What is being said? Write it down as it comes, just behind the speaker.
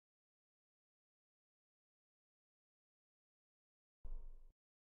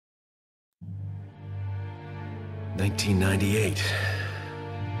1998.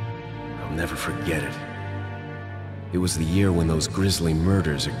 I'll never forget it. It was the year when those grisly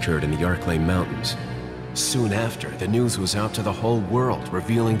murders occurred in the Arklay Mountains. Soon after, the news was out to the whole world,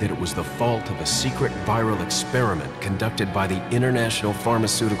 revealing that it was the fault of a secret viral experiment conducted by the international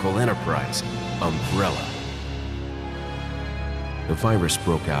pharmaceutical enterprise, Umbrella. The virus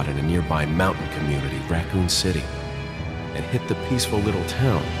broke out in a nearby mountain community, Raccoon City, and hit the peaceful little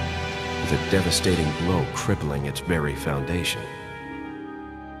town with a devastating blow crippling its very foundation.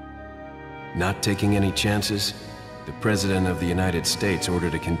 Not taking any chances, the President of the United States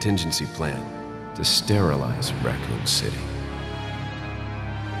ordered a contingency plan to sterilize Raccoon City.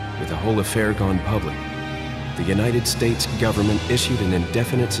 With the whole affair gone public, the United States government issued an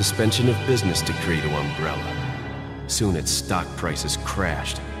indefinite suspension of business decree to Umbrella. Soon its stock prices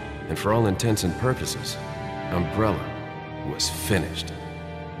crashed, and for all intents and purposes, Umbrella was finished.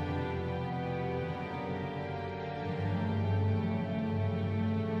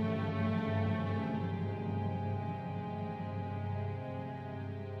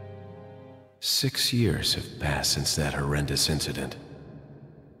 Six years have passed since that horrendous incident.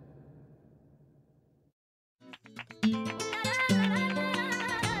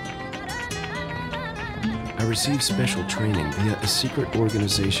 I received special training via a secret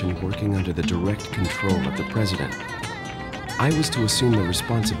organization working under the direct control of the president. I was to assume the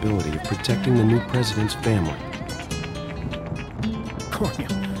responsibility of protecting the new president's family.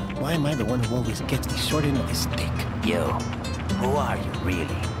 Coño, why am I the one who always gets the short end of the stick? You, who are you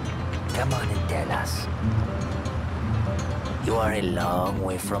really? Come on and tell us. You are a long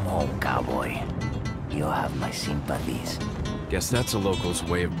way from home, cowboy. You have my sympathies. Guess that's a local's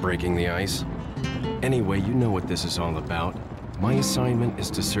way of breaking the ice. Anyway, you know what this is all about. My assignment is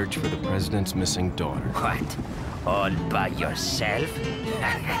to search for the president's missing daughter. What? All by yourself?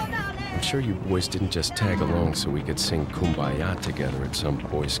 I'm sure you boys didn't just tag along so we could sing Kumbaya together at some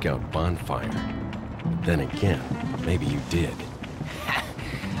Boy Scout bonfire. But then again, maybe you did.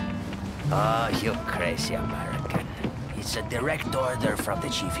 Oh, you crazy American. It's a direct order from the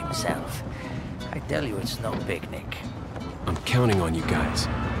chief himself. I tell you, it's no picnic. I'm counting on you guys.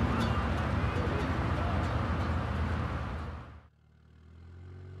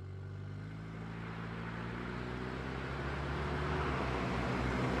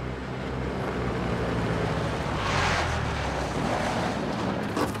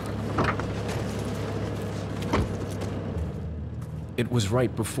 It was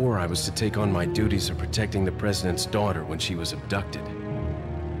right before I was to take on my duties of protecting the president's daughter when she was abducted.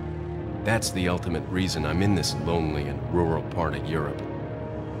 That's the ultimate reason I'm in this lonely and rural part of Europe.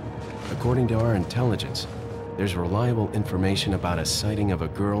 According to our intelligence, there's reliable information about a sighting of a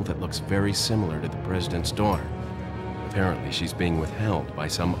girl that looks very similar to the president's daughter. Apparently, she's being withheld by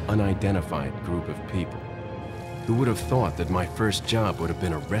some unidentified group of people. Who would have thought that my first job would have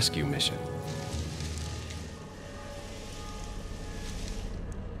been a rescue mission?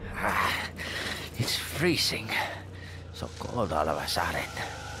 It's freezing. So cold all of a sudden.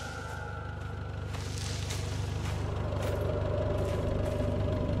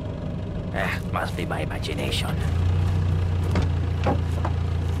 Must be my imagination.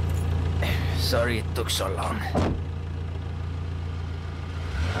 Sorry it took so long.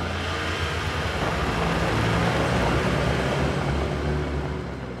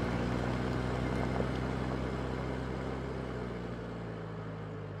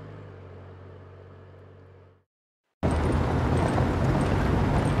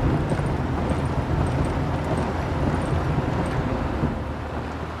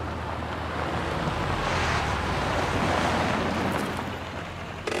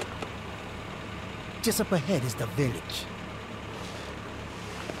 Just up ahead is the village.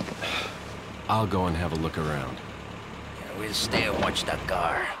 I'll go and have a look around. Yeah, we'll stay and watch that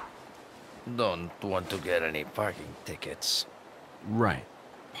car. Don't want to get any parking tickets. Right.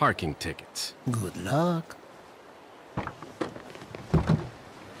 Parking tickets. Good luck.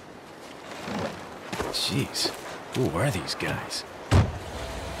 Jeez. Who are these guys?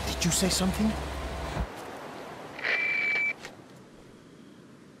 Did you say something?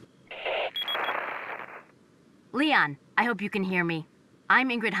 Leon, I hope you can hear me. I'm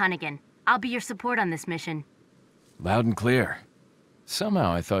Ingrid Hunnigan. I'll be your support on this mission. Loud and clear.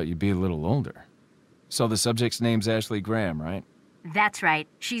 Somehow I thought you'd be a little older. So the subject's name's Ashley Graham, right? That's right.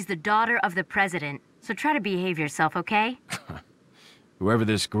 She's the daughter of the president. So try to behave yourself, okay? Whoever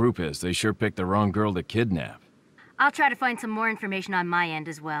this group is, they sure picked the wrong girl to kidnap. I'll try to find some more information on my end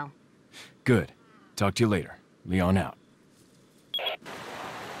as well. Good. Talk to you later. Leon out.